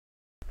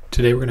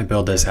Today we're going to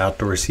build this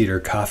outdoor cedar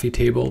coffee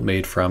table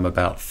made from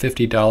about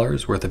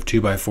 $50 worth of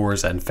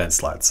 2x4s and fence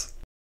slats.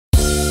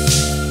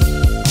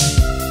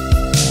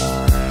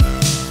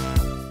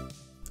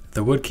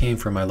 The wood came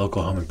from my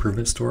local home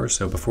improvement store,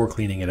 so before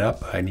cleaning it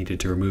up I needed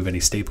to remove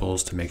any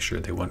staples to make sure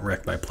they wouldn't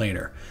wreck my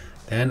planer.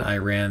 Then I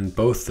ran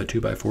both the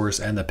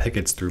 2x4s and the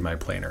pickets through my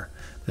planer.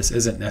 This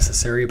isn't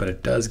necessary, but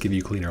it does give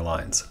you cleaner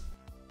lines.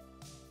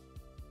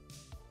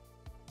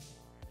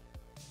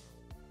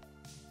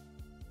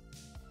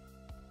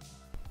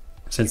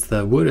 Since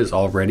the wood is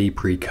already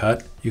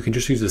pre-cut, you can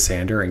just use a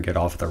sander and get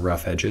off the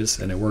rough edges,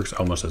 and it works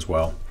almost as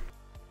well.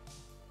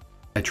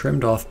 I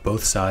trimmed off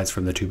both sides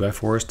from the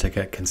 2x4s to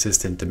get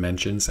consistent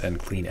dimensions and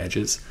clean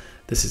edges.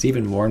 This is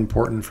even more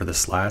important for the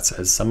slats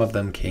as some of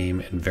them came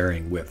in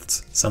varying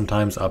widths,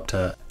 sometimes up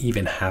to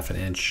even half an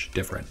inch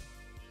different.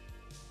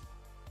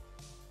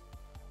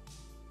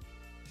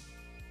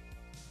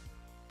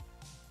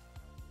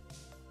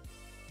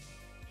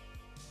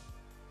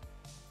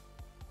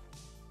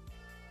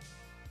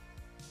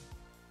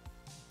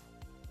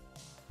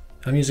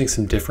 I'm using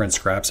some different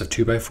scraps of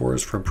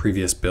 2x4s from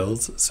previous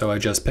builds, so I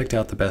just picked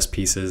out the best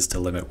pieces to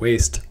limit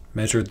waste,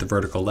 measured the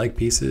vertical leg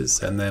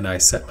pieces, and then I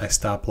set my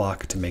stop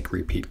block to make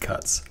repeat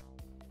cuts.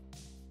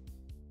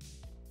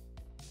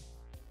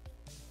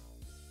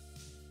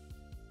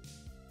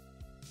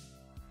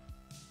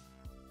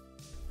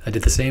 I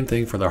did the same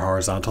thing for the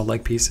horizontal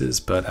leg pieces,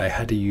 but I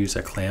had to use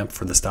a clamp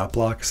for the stop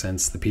block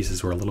since the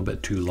pieces were a little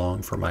bit too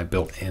long for my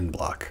built-in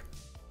block.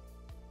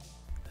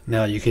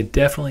 Now you could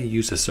definitely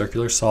use a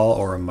circular saw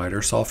or a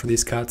miter saw for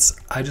these cuts.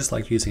 I just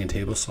like using a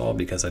table saw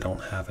because I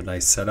don't have a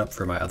nice setup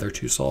for my other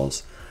two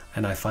saws,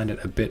 and I find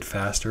it a bit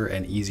faster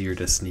and easier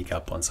to sneak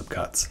up on some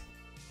cuts.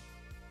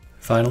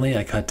 Finally,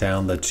 I cut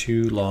down the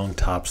two long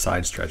top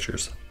side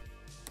stretchers.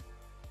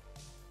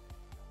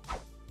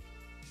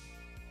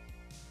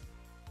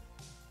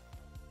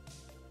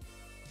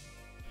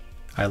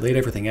 I laid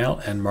everything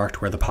out and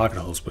marked where the pocket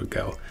holes would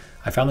go.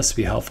 I found this to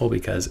be helpful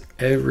because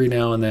every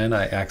now and then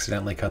I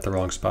accidentally cut the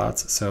wrong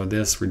spots, so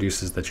this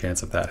reduces the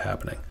chance of that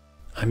happening.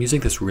 I'm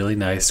using this really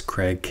nice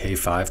Craig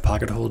K5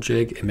 pocket hole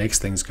jig. It makes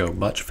things go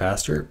much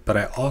faster, but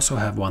I also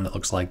have one that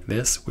looks like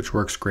this, which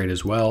works great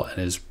as well and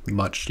is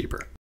much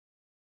cheaper.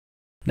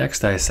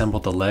 Next, I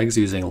assembled the legs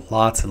using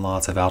lots and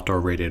lots of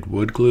outdoor rated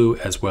wood glue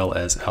as well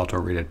as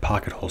outdoor rated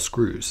pocket hole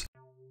screws.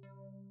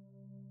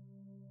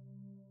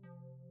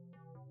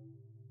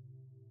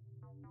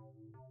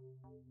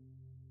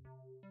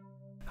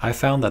 I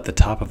found that the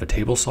top of a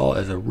table saw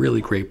is a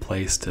really great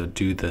place to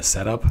do the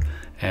setup,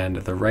 and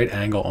the right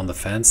angle on the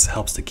fence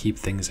helps to keep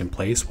things in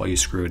place while you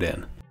screw it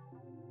in.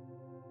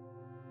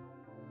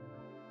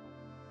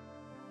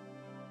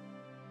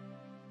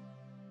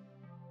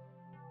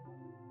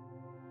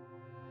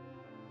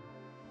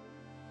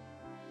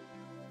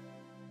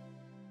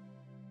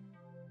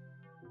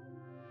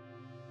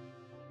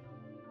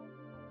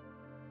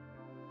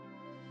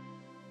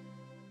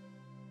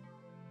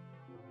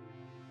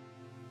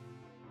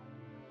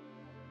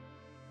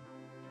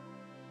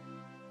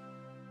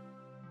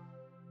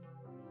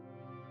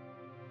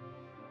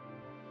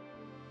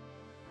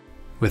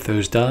 With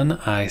those done,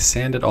 I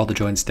sanded all the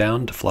joints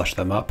down to flush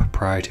them up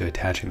prior to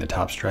attaching the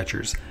top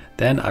stretchers.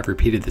 Then I've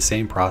repeated the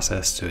same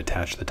process to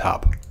attach the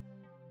top.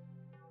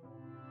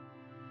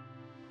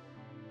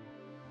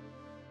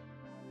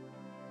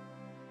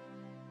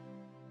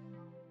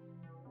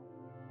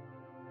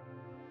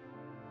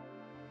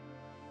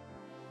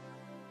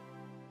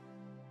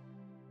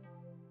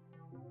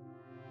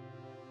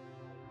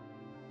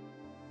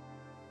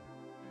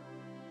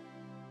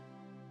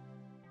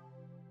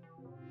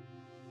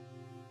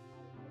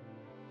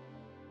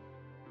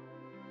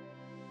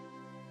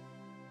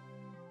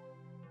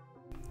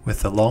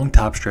 With the long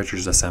top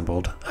stretchers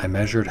assembled, I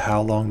measured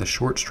how long the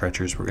short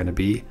stretchers were going to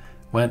be,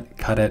 went,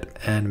 cut it,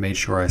 and made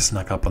sure I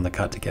snuck up on the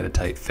cut to get a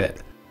tight fit.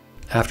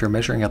 After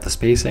measuring out the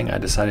spacing, I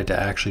decided to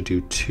actually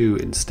do two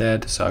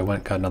instead, so I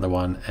went cut another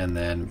one and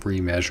then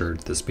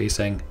remeasured the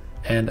spacing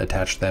and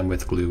attached them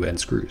with glue and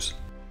screws.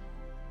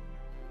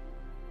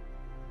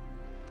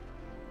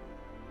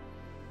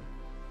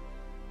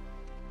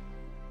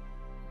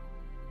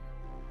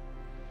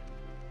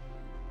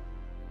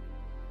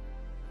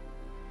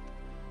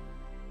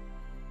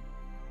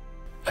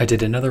 I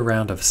did another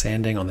round of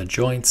sanding on the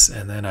joints,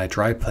 and then I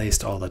dry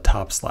placed all the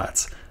top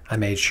slats. I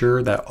made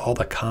sure that all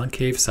the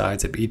concave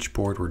sides of each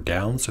board were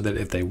down so that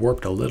if they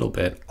warped a little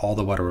bit, all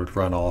the water would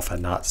run off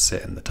and not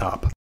sit in the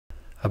top.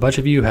 A bunch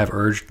of you have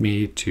urged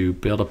me to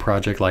build a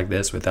project like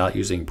this without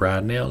using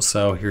brad nails,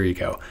 so here you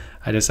go.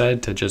 I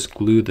decided to just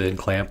glue and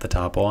clamp the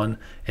top on.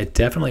 It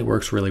definitely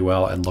works really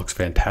well and looks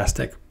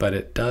fantastic, but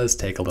it does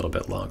take a little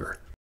bit longer.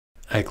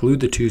 I glued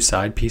the two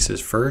side pieces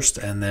first,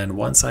 and then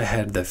once I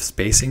had the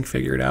spacing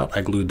figured out,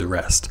 I glued the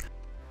rest.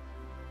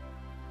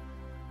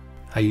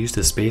 I used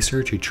a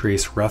spacer to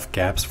trace rough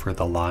gaps for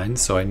the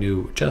lines so I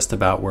knew just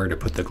about where to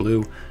put the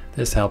glue.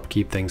 This helped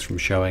keep things from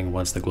showing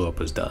once the glue up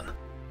was done.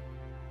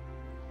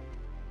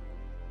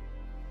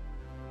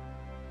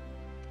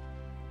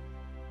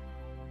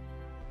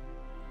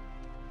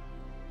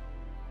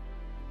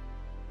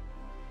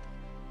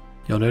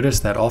 You'll notice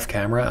that off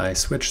camera I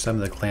switched some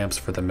of the clamps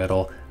for the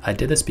middle. I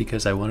did this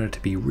because I wanted it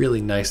to be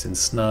really nice and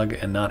snug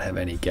and not have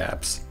any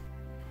gaps.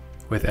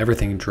 With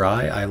everything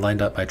dry, I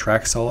lined up my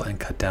track saw and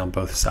cut down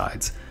both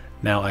sides.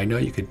 Now I know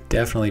you could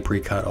definitely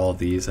pre-cut all of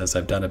these as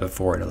I've done it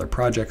before in other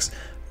projects,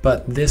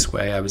 but this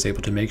way I was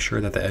able to make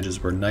sure that the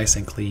edges were nice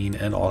and clean,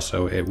 and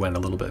also it went a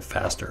little bit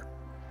faster.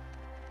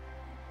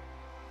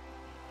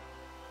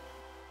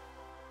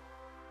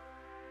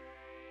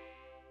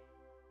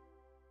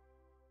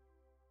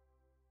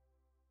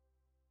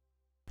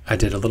 I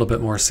did a little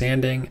bit more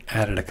sanding,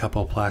 added a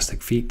couple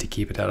plastic feet to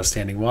keep it out of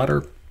standing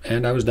water,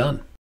 and I was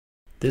done.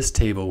 This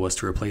table was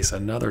to replace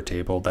another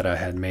table that I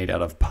had made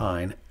out of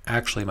pine.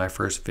 Actually my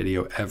first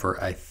video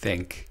ever, I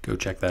think. Go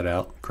check that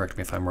out, correct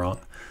me if I'm wrong.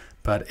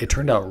 But it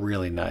turned out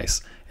really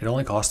nice. It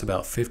only cost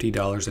about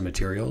 $50 in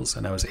materials,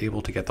 and I was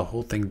able to get the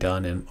whole thing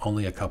done in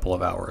only a couple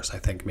of hours, I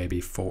think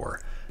maybe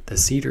 4. The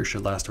cedar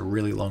should last a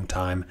really long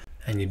time,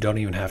 and you don't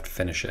even have to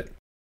finish it.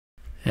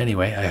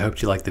 Anyway, I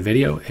hope you liked the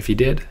video. If you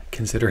did,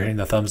 consider hitting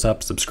the thumbs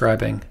up,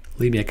 subscribing,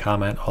 leave me a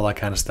comment, all that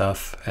kind of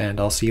stuff, and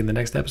I'll see you in the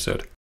next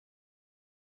episode.